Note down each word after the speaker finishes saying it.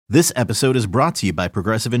This episode is brought to you by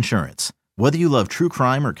Progressive Insurance. Whether you love true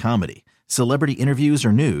crime or comedy, celebrity interviews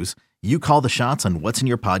or news, you call the shots on what's in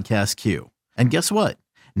your podcast queue. And guess what?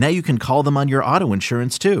 Now you can call them on your auto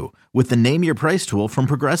insurance too with the Name Your Price tool from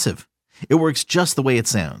Progressive. It works just the way it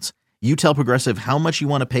sounds. You tell Progressive how much you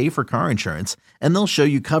want to pay for car insurance, and they'll show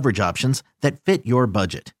you coverage options that fit your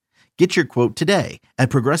budget. Get your quote today at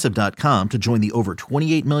Progressive.com to join the over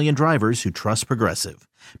 28 million drivers who trust Progressive.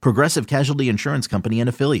 Progressive Casualty Insurance Company and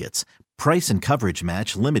Affiliates. Price and coverage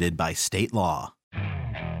match limited by state law.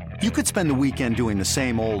 You could spend the weekend doing the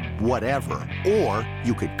same old whatever, or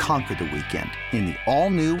you could conquer the weekend in the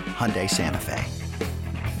all-new Hyundai Santa Fe.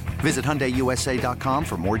 Visit HyundaiUSA.com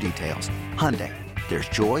for more details. Hyundai, there's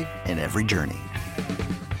joy in every journey.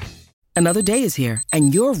 Another day is here,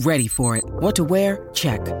 and you're ready for it. What to wear?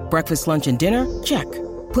 Check. Breakfast, lunch, and dinner? Check.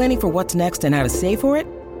 Planning for what's next and how to save for it?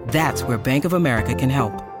 That's where Bank of America can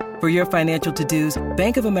help. For your financial to-dos,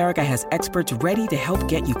 Bank of America has experts ready to help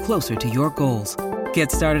get you closer to your goals.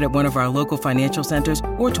 Get started at one of our local financial centers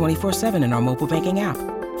or 24/7 in our mobile banking app.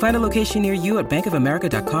 Find a location near you at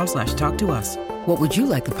bankofamerica.com/talktous. What would you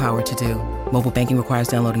like the power to do? Mobile banking requires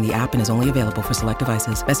downloading the app and is only available for select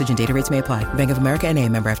devices. Message and data rates may apply. Bank of America N.A.,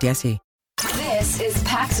 member FDIC. This is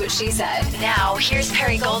Pax What She Said. Now, here's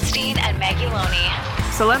Perry Goldstein and Maggie Loney.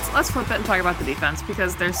 So let's flip it and talk about the defense,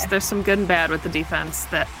 because there's some good and bad with the defense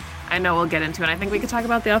that I know we'll get into. And I think we could talk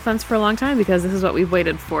about the offense for a long time, because this is what we've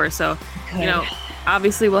waited for. So,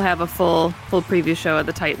 obviously we'll have a full preview show of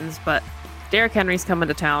the Titans, but Derrick Henry's coming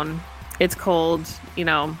to town. It's cold.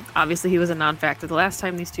 Obviously he was a non-factor the last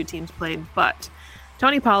time these two teams played, but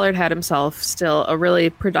Tony Pollard had himself still a really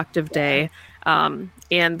productive day. And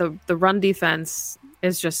the run defense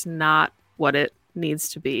is just not what it needs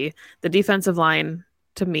to be. The defensive line,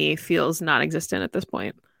 to me, feels non-existent at this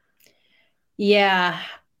point. Yeah.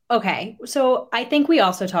 Okay. So I think we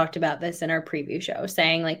also talked about this in our preview show,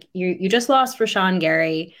 saying like you just lost Rashawn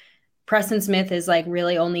Gary. Preston Smith is like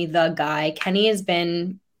really only the guy. Kenny has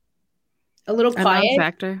been a little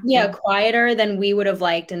quiet. Yeah, quieter than we would have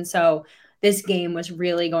liked. And so this game was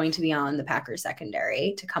really going to be on the Packers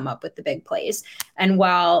secondary to come up with the big plays. And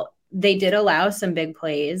while they did allow some big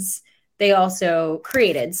plays, they also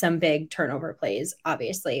created some big turnover plays,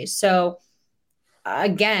 obviously. So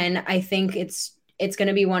again, I think it's going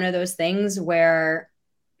to be one of those things where,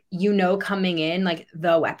 coming in, like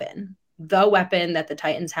the weapon that the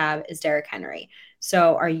Titans have is Derrick Henry.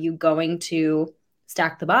 So are you going to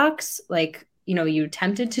stack the box like, you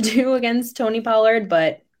attempted to do against Tony Pollard,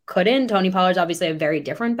 but couldn't? Tony Pollard's obviously a very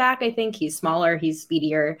different back. I think he's smaller, he's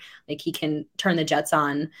speedier, like he can turn the jets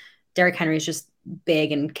on. Derrick Henry is just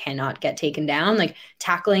big and cannot get taken down. Like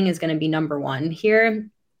tackling is going to be number one here.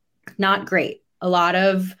 Not great. A lot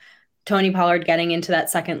of Tony Pollard getting into that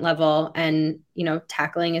second level, and,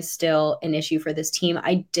 tackling is still an issue for this team.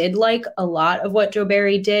 I did like a lot of what Joe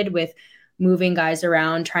Barry did with moving guys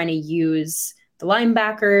around, trying to use the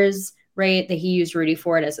linebackers, right? That he used Rudy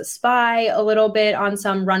Ford as a spy a little bit on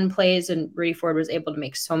some run plays, and Rudy Ford was able to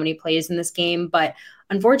make so many plays in this game. But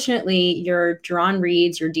unfortunately, your Jerron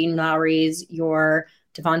Reeds, your Dean Lowrys, your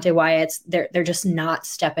Devontae Wyatts, they're just not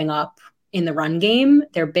stepping up in the run game.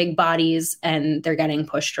 They're big bodies and they're getting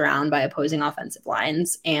pushed around by opposing offensive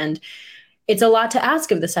lines. And it's a lot to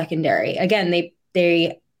ask of the secondary. Again,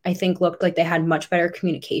 they I think looked like they had much better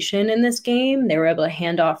communication in this game. They were able to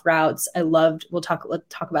hand off routes. We'll talk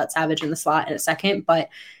about Savage in the slot in a second, but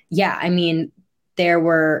yeah, I mean,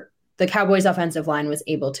 the Cowboys offensive line was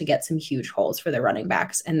able to get some huge holes for their running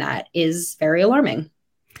backs, and that is very alarming.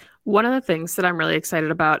 One of the things that I'm really excited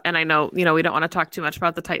about, and I know, we don't want to talk too much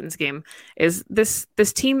about the Titans game, is this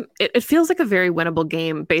team, it feels like a very winnable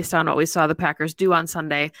game based on what we saw the Packers do on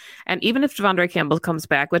Sunday. And even if Devondre Campbell comes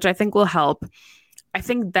back, which I think will help, I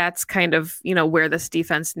think that's kind of, where this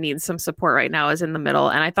defense needs some support right now, is in the middle.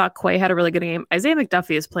 And I thought Quay had a really good game. Isaiah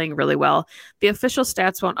McDuffie is playing really well. The official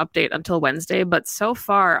stats won't update until Wednesday, but so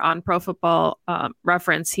far on Pro Football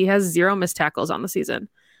Reference, he has 0 missed tackles on the season,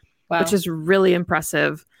 which is really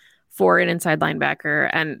impressive for an inside linebacker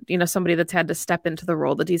and, somebody that's had to step into the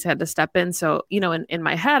role that he's had to step in. So, in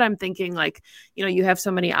my head, I'm thinking like, you have so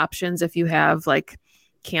many options if you have like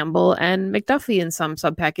Campbell and McDuffie in some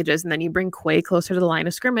sub packages, and then you bring Quay closer to the line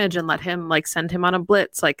of scrimmage and let him like send him on a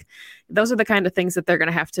blitz. Like those are the kind of things that they're going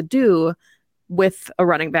to have to do with a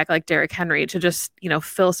running back like Derrick Henry to just,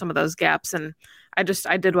 fill some of those gaps. And I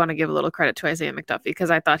did want to give a little credit to Isaiah McDuffie,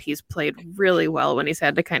 because I thought he's played really well when he's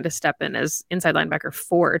had to kind of step in as inside linebacker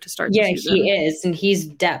 4 to start the season. Yeah, he is. And he's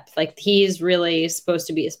depth. Like he's really supposed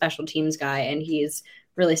to be a special teams guy, and he's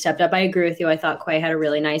really stepped up. I agree with you. I thought Quay had a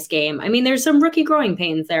really nice game. I mean, there's some rookie growing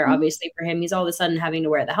pains there, obviously, for him. He's all of a sudden having to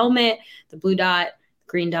wear the helmet, the blue dot,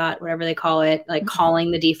 green dot, whatever they call it, like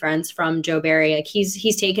calling the defense from Joe Barry. Like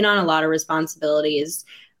he's taken on a lot of responsibilities.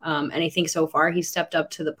 And I think so far he's stepped up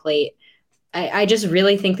to the plate. I just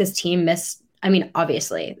really think this team missed. I mean,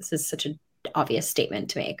 obviously, this is such an obvious statement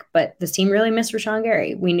to make, but this team really missed Rashawn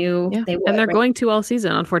Gary. We knew they would. And they're going to all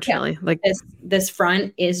season, unfortunately. Like this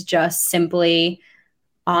front is just simply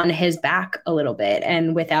on his back a little bit.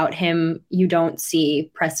 And without him, you don't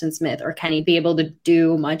see Preston Smith or Kenny be able to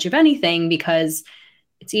do much of anything, because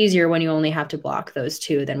it's easier when you only have to block those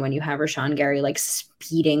two than when you have Rashawn Gary like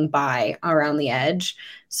speeding by around the edge.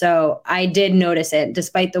 So I did notice it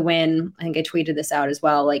despite the win. I think I tweeted this out as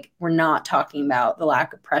well. Like, we're not talking about the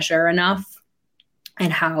lack of pressure enough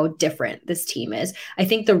and how different this team is. I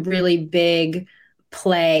think the really big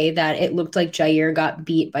play that it looked like Jair got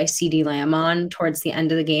beat by CeeDee Lamb on towards the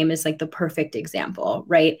end of the game is like the perfect example,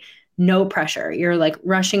 right? No pressure. You're like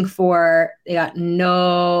rushing for, they got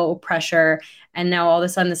no pressure. And now all of a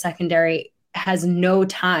sudden the secondary has no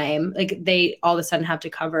time. Like they all of a sudden have to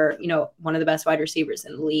cover, one of the best wide receivers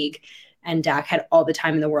in the league. And Dak had all the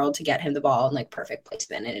time in the world to get him the ball in like perfect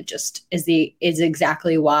placement. And it just is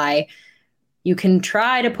exactly why you can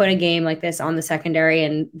try to put a game like this on the secondary,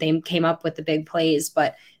 and they came up with the big plays,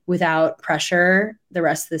 but without pressure the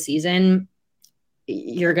rest of the season,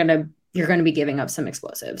 you're going to be giving up some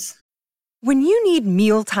explosives. When you need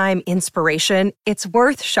mealtime inspiration, it's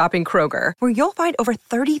worth shopping Kroger, where you'll find over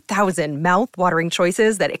 30,000 mouth-watering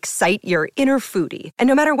choices that excite your inner foodie. And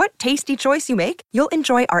no matter what tasty choice you make, you'll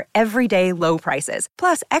enjoy our everyday low prices,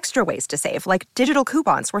 plus extra ways to save, like digital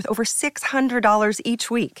coupons worth over $600 each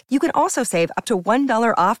week. You can also save up to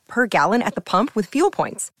 $1 off per gallon at the pump with fuel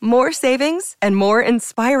points. More savings and more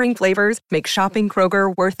inspiring flavors make shopping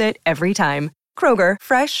Kroger worth it every time. Kroger,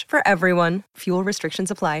 fresh for everyone. Fuel restrictions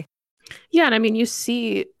apply. Yeah, and I mean, you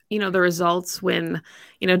see, the results when,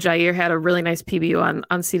 Jair had a really nice PBU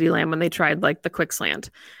on CeeDee Lamb when they tried like the quick slant,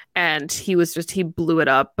 and he blew it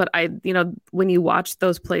up. But when you watch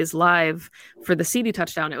those plays live for the CeeDee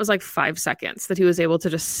touchdown, it was like 5 seconds that he was able to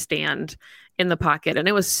just stand in the pocket, and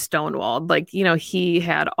it was stonewalled. Like, he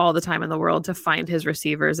had all the time in the world to find his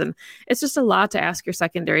receivers, and it's just a lot to ask your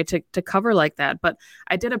secondary to cover like that. But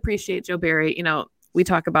I did appreciate Joe Barry. We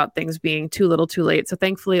talk about things being too little too late. So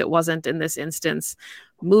thankfully it wasn't in this instance.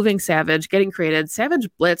 Moving Savage, getting created. Savage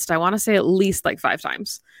blitzed, I want to say at least like 5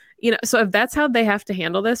 times. So if that's how they have to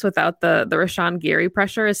handle this without the Rashawn Gary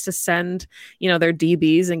pressure, is to send, their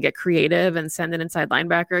DBs and get creative and send an inside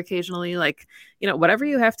linebacker occasionally, like, whatever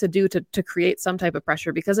you have to do to create some type of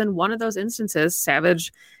pressure. Because in one of those instances,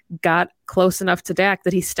 Savage got close enough to Dak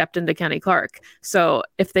that he stepped into Kenny Clark. So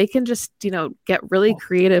if they can just, get really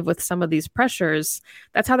creative with some of these pressures,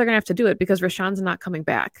 that's how they're going to have to do it, because Rashawn's not coming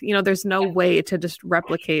back. There's no way to just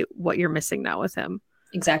replicate what you're missing now with him.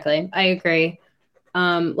 Exactly. I agree.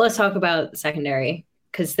 Let's talk about secondary,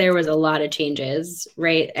 because there was a lot of changes,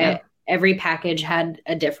 right? Yeah. Every package had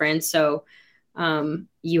a difference. So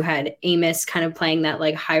you had Amos kind of playing that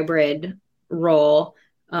like hybrid role,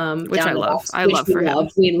 which I love. I love for him.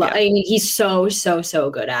 I mean, he's so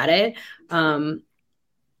good at it.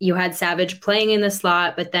 You had Savage playing in the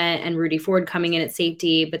slot, and Rudy Ford coming in at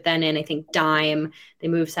safety, but then in, I think, dime, they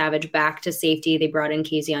moved Savage back to safety. They brought in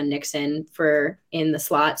Keisean Nixon in the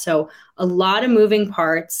slot. So a lot of moving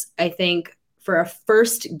parts. I think for a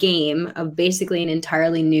first game of basically an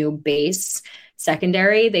entirely new base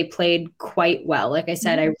secondary, they played quite well. Like I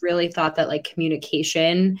said, I really thought that like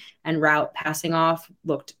communication and route passing off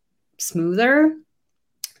looked smoother.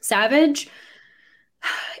 Savage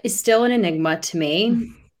is still an enigma to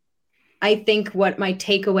me. I think what my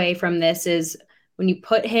takeaway from this is, when you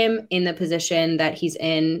put him in the position that he's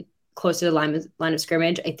in, close to the line of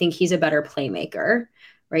scrimmage, I think he's a better playmaker,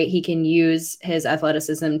 right? He can use his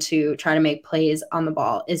athleticism to try to make plays on the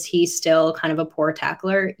ball. Is he still kind of a poor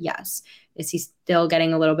tackler? Yes. Is he still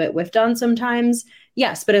getting a little bit whiffed on sometimes?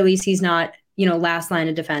 Yes, but at least he's not, last line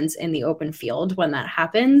of defense in the open field when that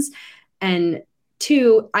happens. And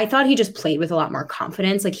 2, I thought he just played with a lot more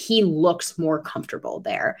confidence. Like, he looks more comfortable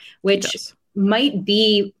there, which might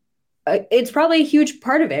be, it's probably a huge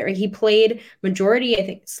part of it, right? He played majority, I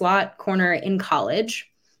think, slot corner in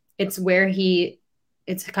college. It's where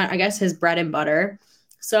it's kind of, I guess, his bread and butter.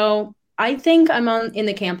 So I think I'm in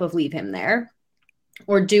the camp of leave him there,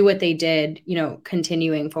 or do what they did,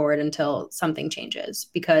 continuing forward until something changes.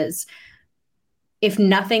 Because if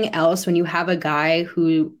nothing else, when you have a guy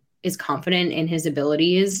who is confident in his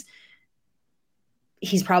abilities,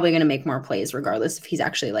 he's probably going to make more plays regardless if he's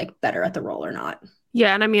actually like better at the role or not.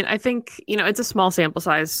 Yeah, and I mean, I think, it's a small sample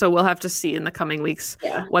size, so we'll have to see in the coming weeks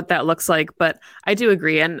what that looks like. But I do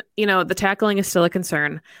agree. And, the tackling is still a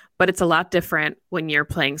concern, but it's a lot different when you're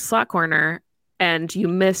playing slot corner and you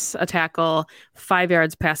miss a tackle 5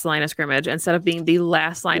 yards past the line of scrimmage instead of being the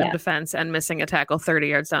last line of defense and missing a tackle 30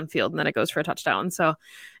 yards downfield, and then it goes for a touchdown. So,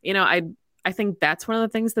 I think that's one of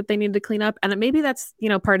the things that they need to clean up. And maybe that's,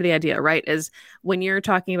 part of the idea, right? Is when you're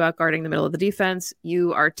talking about guarding the middle of the defense,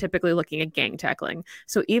 you are typically looking at gang tackling.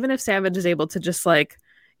 So even if Savage is able to just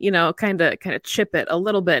kind of chip it a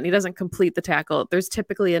little bit and he doesn't complete the tackle, there's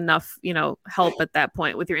typically enough, help at that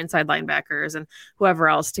point with your inside linebackers and whoever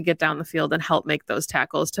else to get down the field and help make those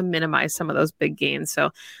tackles to minimize some of those big gains. So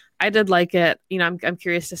I did like it. I'm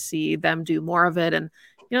curious to see them do more of it. And,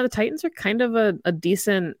 the Titans are kind of a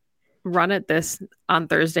decent run at this on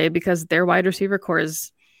Thursday because their wide receiver core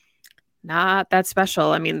is not that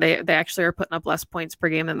special. I mean, they actually are putting up less points per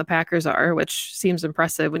game than the Packers are, which seems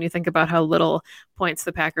impressive when you think about how little points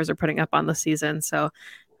the Packers are putting up on the season. So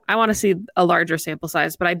I want to see a larger sample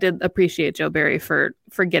size, but I did appreciate Joe Barry for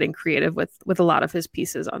getting creative with a lot of his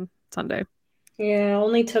pieces on Sunday. Yeah,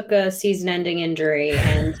 only took a season-ending injury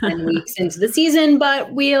and 10 weeks into the season,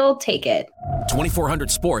 but we'll take it. 2400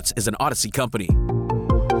 Sports is an Odyssey company.